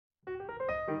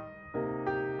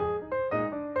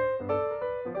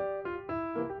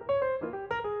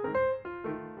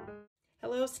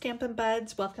Hello Stampin'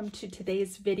 Buds, welcome to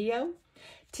today's video.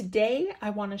 Today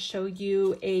I want to show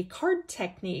you a card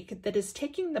technique that is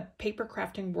taking the paper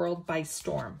crafting world by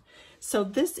storm. So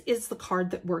this is the card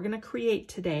that we're going to create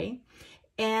today,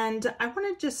 and I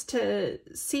wanted just to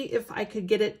see if I could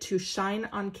get it to shine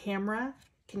on camera.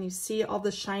 Can you see all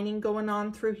the shining going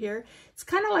on through here? It's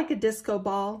kind of like a disco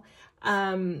ball,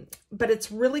 but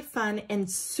it's really fun and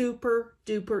super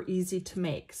duper easy to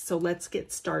make. So let's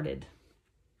get started.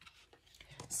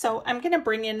 So I'm going to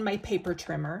bring in my paper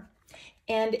trimmer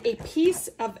and a piece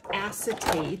of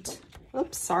acetate.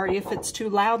 Oops, sorry if it's too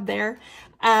loud there.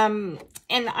 And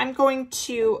I'm going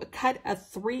to cut a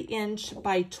 3"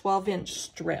 by 12"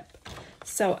 strip.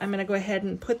 So I'm going to go ahead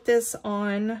and put this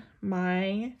on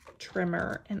my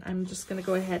trimmer, and I'm just going to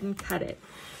go ahead and cut it.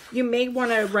 You may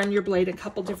want to run your blade a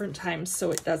couple different times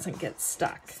so it doesn't get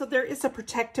stuck. So there is a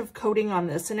protective coating on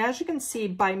this, and as you can see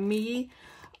by me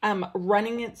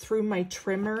running it through my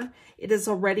trimmer, it has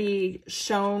already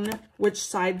shown which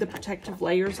side the protective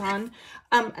layer's on.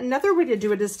 Another way to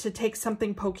do it is to take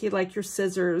something pokey like your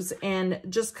scissors and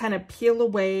just kind of peel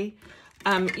away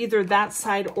either that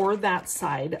side or that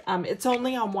side. It's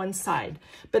only on one side,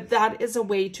 but that is a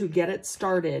way to get it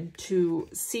started to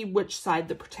see which side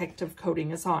the protective coating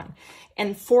is on.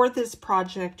 And for this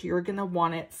project, you're going to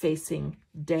want it facing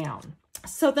down.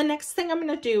 So the next thing I'm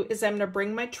going to do is I'm going to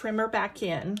bring my trimmer back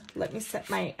in. Let me set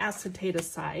my acetate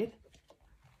aside.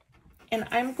 And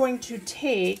I'm going to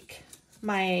take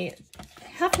my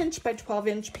 1/2" by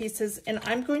 12" pieces, and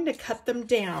I'm going to cut them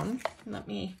down. Let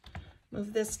me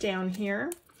move this down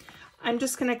here. I'm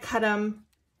just going to cut them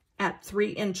at 3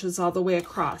 inches all the way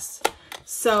across.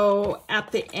 So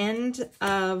at the end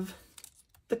of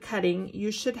the cutting,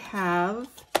 you should have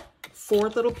 4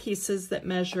 little pieces that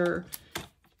measure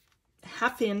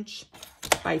 1/2"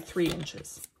 by 3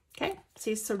 inches. Okay,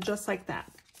 see, so just like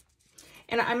that.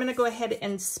 And I'm going to go ahead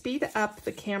and speed up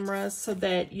the camera so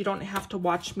that you don't have to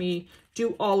watch me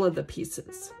do all of the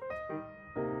pieces.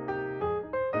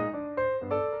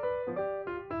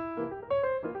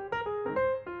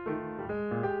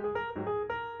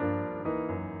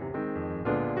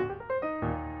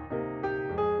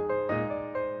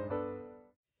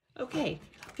 Okay,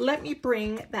 let me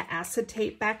bring the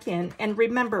acetate back in, and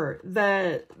remember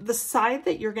the side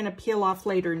that you're going to peel off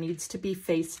later needs to be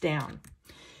face down.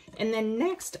 And then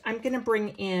next I'm going to bring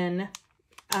in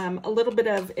a little bit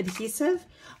of adhesive.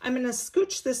 I'm going to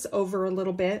scooch this over a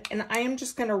little bit, and I am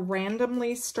just going to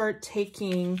randomly start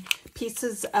taking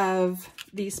pieces of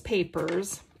these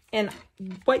papers. And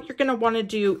what you're going to want to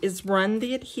do is run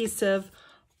the adhesive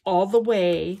all the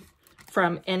way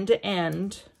from end to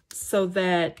end, so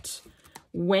that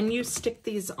when you stick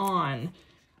these on,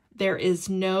 there is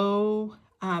no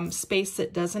space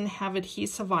that doesn't have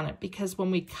adhesive on it, because when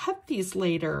we cut these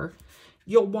later,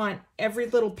 you'll want every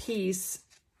little piece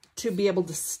to be able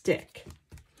to stick.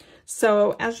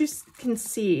 So as you can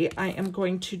see, I am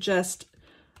going to just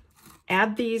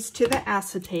add these to the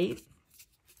acetate.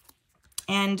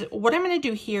 And what I'm going to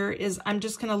do here is I'm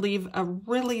just going to leave a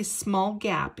really small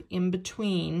gap in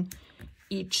between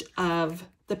each of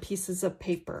the pieces of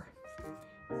paper.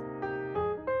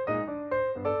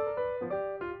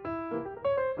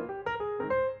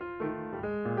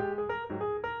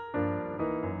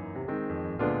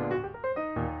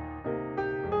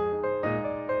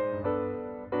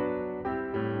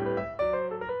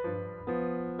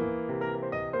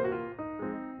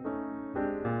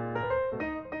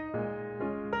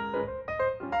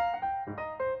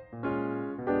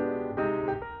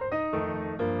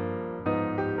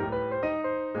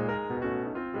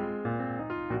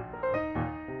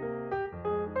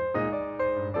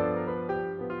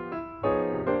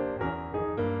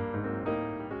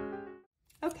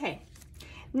 Okay,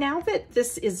 now that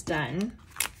this is done,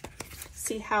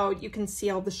 see how you can see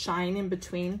all the shine in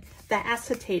between? The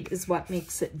acetate is what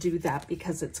makes it do that,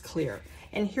 because it's clear.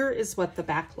 And here is what the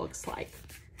back looks like.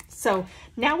 So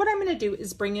now what I'm going to do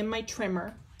is bring in my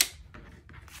trimmer,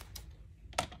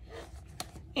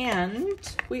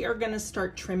 and we are going to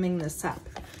start trimming this up.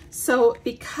 So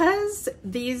because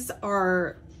these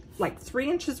are like 3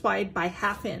 inches wide by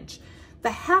 1/2", the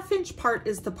 1/2" part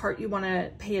is the part you want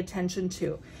to pay attention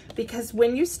to, because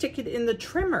when you stick it in the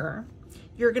trimmer,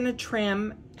 you're going to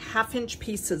trim 1/2"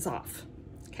 pieces off.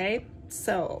 Okay,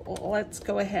 so let's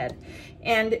go ahead,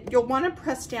 and you'll want to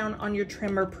press down on your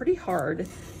trimmer pretty hard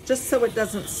just so it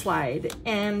doesn't slide.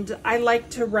 And I like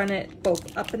to run it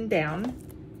both up and down,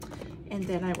 and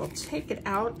then I will take it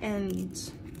out, and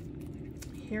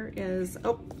here is,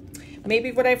 oh,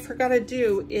 maybe what I forgot to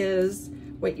do is,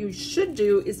 what you should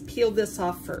do is peel this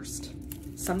off first.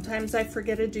 Sometimes I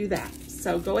forget to do that.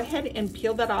 So go ahead and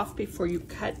peel that off before you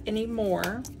cut any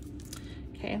more.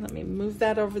 Okay, let me move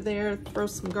that over there, throw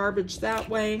some garbage that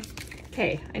way.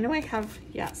 Okay, I know I have,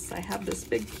 yes, I have this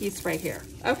big piece right here.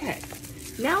 Okay,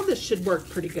 now this should work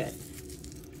pretty good.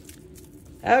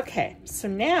 Okay, so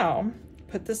now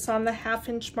put this on the 1/2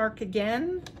 inch mark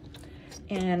again,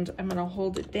 and I'm gonna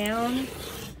hold it down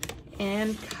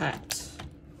and cut.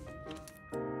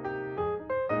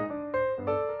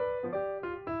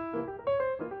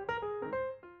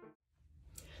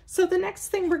 So the next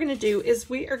thing we're gonna do is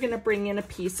we are gonna bring in a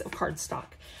piece of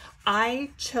cardstock.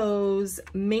 I chose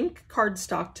mink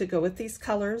cardstock to go with these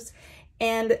colors,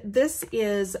 and this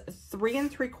is 3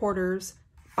 3/4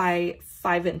 by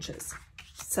 5 inches.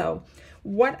 So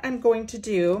what I'm going to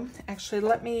do, actually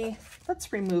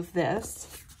let's remove this.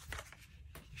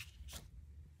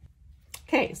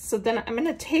 Okay, so then I'm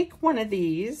gonna take one of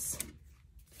these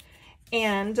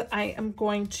and I am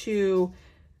going to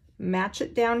match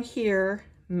it down here,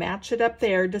 match it up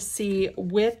there to see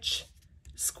which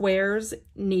squares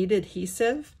need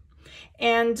adhesive.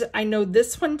 And I know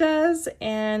this one does,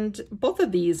 and both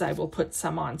of these I will put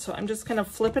some on. So I'm just gonna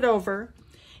flip it over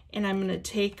and I'm gonna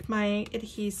take my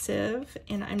adhesive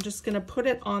and I'm just gonna put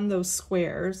it on those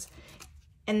squares.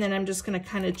 And then I'm just gonna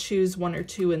kind of choose 1 or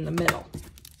 2 in the middle.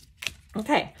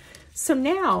 Okay, so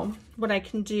now what I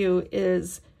can do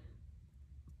is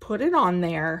put it on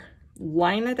there,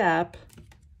 line it up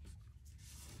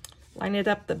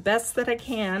the best that I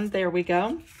can. There we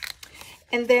go.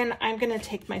 And then I'm gonna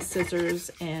take my scissors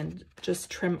and just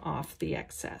trim off the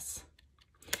excess.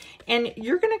 And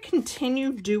you're gonna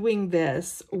continue doing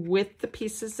this with the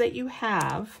pieces that you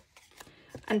have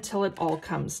until it all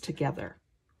comes together.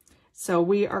 So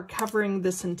we are covering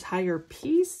this entire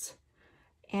piece,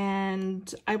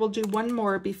 and I will do one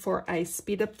more before I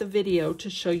speed up the video to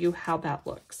show you how that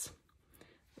looks.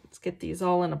 Let's get these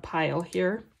all in a pile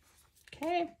here.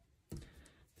 Okay.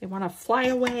 They want to fly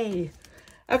away.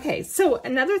 Okay, so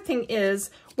another thing is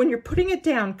when you're putting it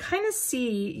down, kind of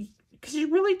see, because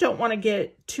you really don't want to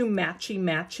get two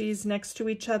matchy-matchies next to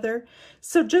each other.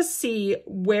 So just see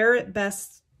where it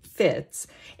best fits.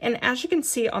 And as you can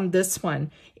see on this one,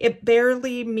 it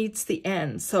barely meets the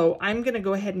end. So I'm going to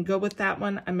go ahead and go with that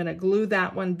one. I'm going to glue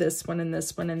that one, this one, and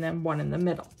this one, and then one in the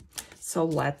middle. So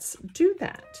let's do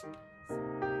that.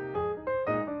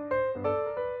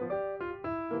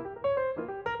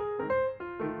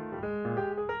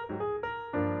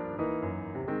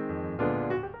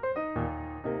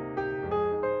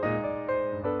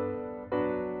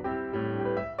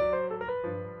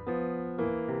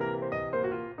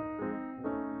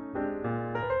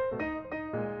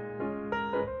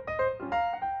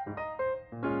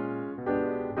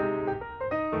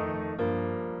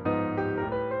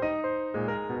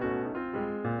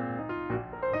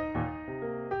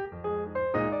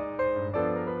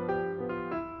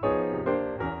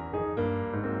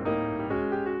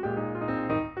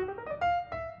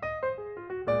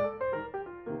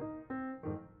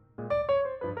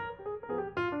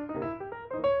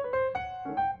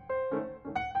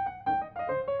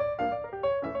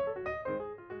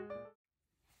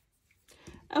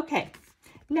 Okay,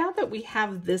 now that we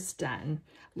have this done,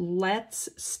 let's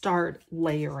start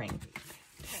layering.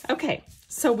 Okay,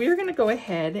 so we're going to go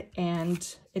ahead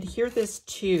and adhere this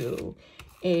to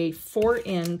a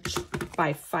 4-inch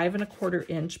by 5 1/4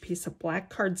 inch piece of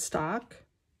black cardstock.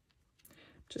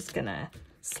 Just going to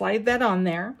slide that on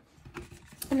there.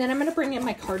 And then I'm going to bring in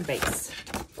my card base.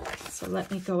 So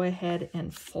let me go ahead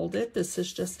and fold it. This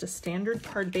is just a standard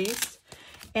card base.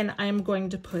 And I'm going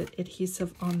to put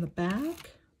adhesive on the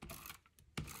back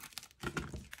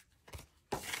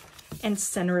and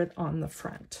center it on the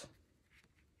front.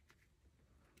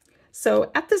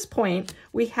 So at this point,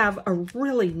 we have a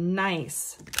really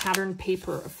nice pattern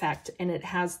paper effect, and it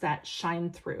has that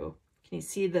shine through. Can you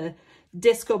see the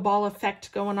disco ball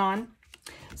effect going on?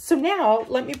 So now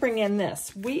let me bring in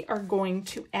this. We are going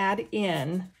to add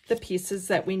in the pieces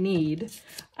that we need,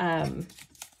 and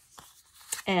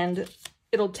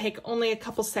it'll take only a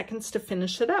couple seconds to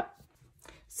finish it up.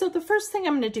 So the first thing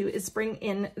I'm going to do is bring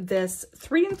in this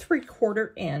 3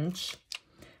 3/4 inch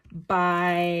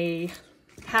by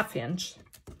 1/2 inch,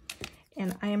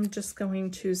 and I am just going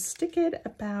to stick it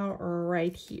about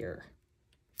right here.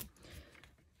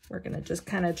 We're going to just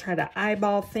kind of try to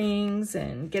eyeball things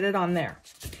and get it on there.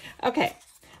 Okay,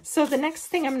 so the next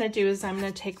thing I'm going to do is I'm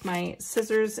going to take my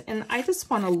scissors, and I just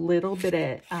want a little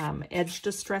bit of edge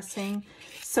distressing.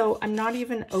 So I'm not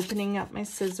even opening up my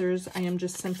scissors. I am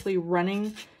just simply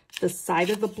running the side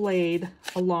of the blade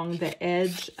along the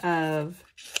edge of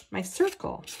my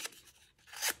circle.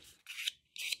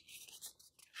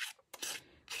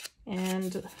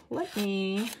 And let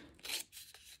me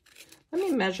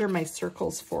measure my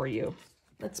circles for you.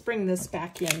 Let's bring this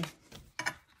back in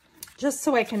just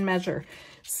so I can measure.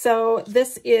 So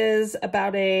this is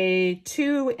about a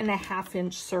 2.5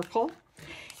 inch circle.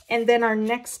 And then our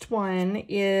next one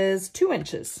is 2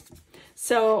 inches.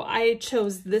 So I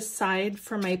chose this side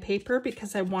for my paper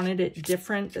because I wanted it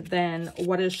different than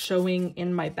what is showing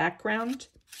in my background.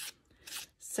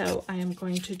 So I am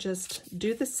going to just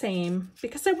do the same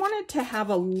because I wanted to have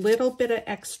a little bit of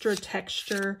extra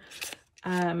texture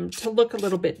to look a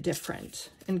little bit different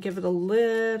and give it a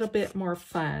little bit more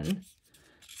fun.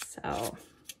 So,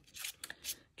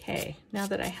 okay, now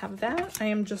that I have that, I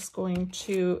am just going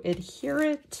to adhere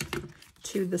it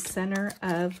to the center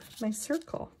of my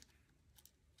circle.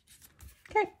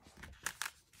 Okay,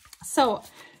 so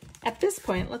at this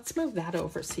point, let's move that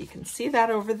over so you can see that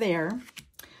over there.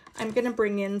 I'm going to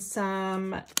bring in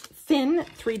some thin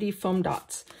 3D foam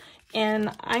dots,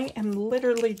 and I am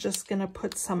literally just going to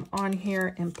put some on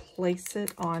here and place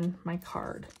it on my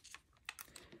card.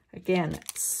 Again,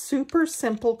 super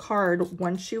simple card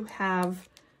once you have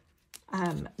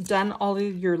done all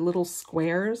of your little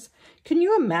squares. Can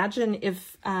you imagine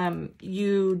if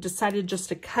you decided just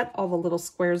to cut all the little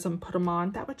squares and put them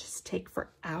on? That would just take for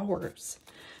hours.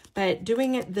 But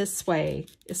doing it this way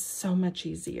is so much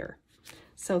easier.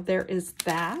 So there is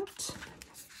that.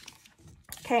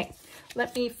 Okay,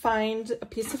 let me find a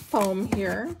piece of foam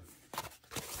here.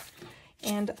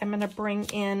 And I'm going to bring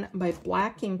in my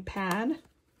blacking pad.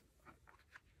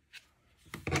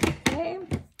 Okay,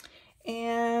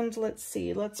 and let's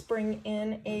see, let's bring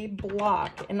in a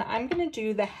block. And I'm going to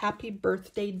do the Happy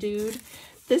Birthday Dude.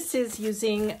 This is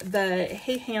using the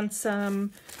Hey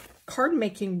Handsome Card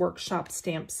Making Workshop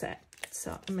stamp set.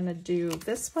 So I'm going to do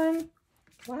this one.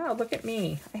 Wow, look at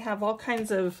me. I have all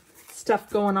kinds of stuff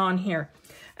going on here.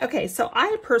 Okay, so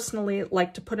I personally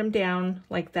like to put them down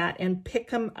like that and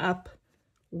pick them up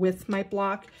with my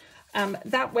block.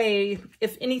 That way,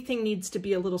 if anything needs to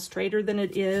be a little straighter than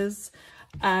it is,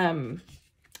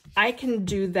 I can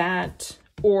do that,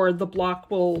 or the block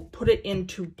will put it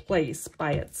into place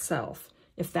by itself,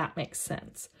 if that makes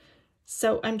sense.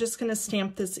 So I'm just going to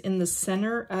stamp this in the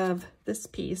center of this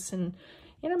piece, and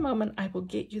in a moment, I will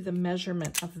get you the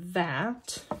measurement of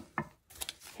that.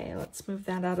 Okay, let's move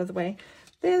that out of the way.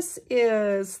 This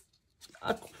is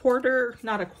 1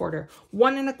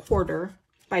 1/4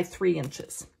 by 3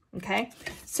 inches. Okay,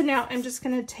 so now I'm just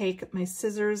going to take my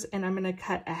scissors and I'm going to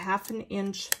cut a 1/2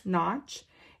 inch notch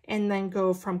and then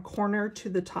go from corner to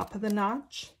the top of the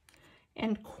notch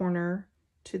and corner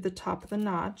to the top of the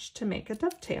notch to make a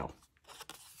dovetail.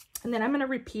 And then I'm going to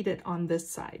repeat it on this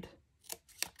side.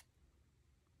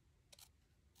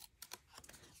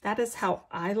 That is how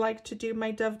I like to do my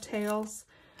dovetails.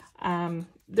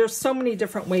 There's so many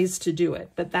different ways to do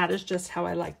it, but that is just how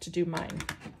I like to do mine.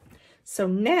 So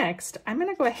next, I'm going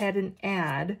to go ahead and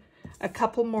add a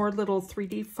couple more little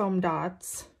 3D foam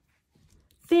dots,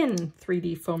 thin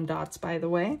 3D foam dots, by the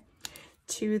way,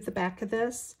 to the back of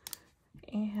this,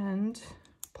 and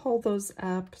pull those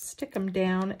up, stick them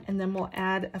down, and then we'll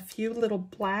add a few little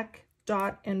black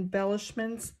dot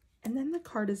embellishments, and then the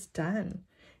card is done.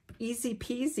 Easy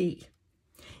peasy.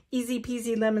 Easy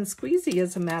peasy lemon squeezy,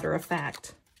 as a matter of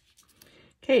fact.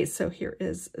 Okay, so here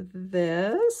is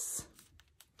this.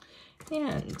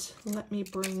 And let me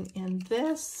bring in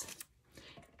this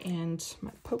and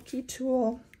my pokey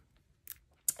tool.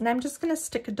 And I'm just going to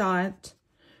stick a dot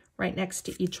right next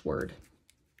to each word.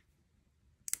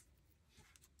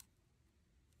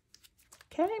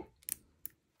 Okay.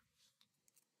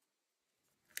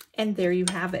 And there you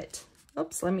have it.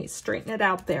 Oops, let me straighten it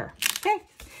out there. Okay,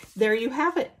 there you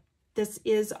have it. This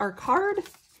is our card.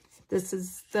 This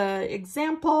is the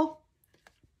example.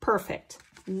 Perfect.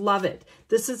 Love it.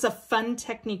 This is a fun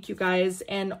technique, you guys,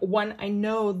 and one I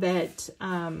know that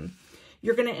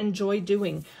you're going to enjoy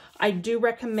doing. I do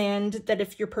recommend that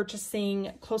if you're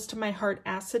purchasing Close to My Heart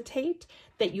acetate,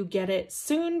 that you get it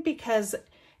soon, because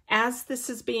as this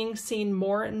is being seen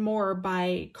more and more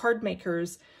by card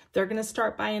makers, they're going to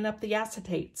start buying up the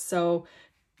acetate. So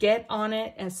get on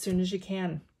it as soon as you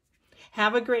can.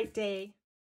 Have a great day.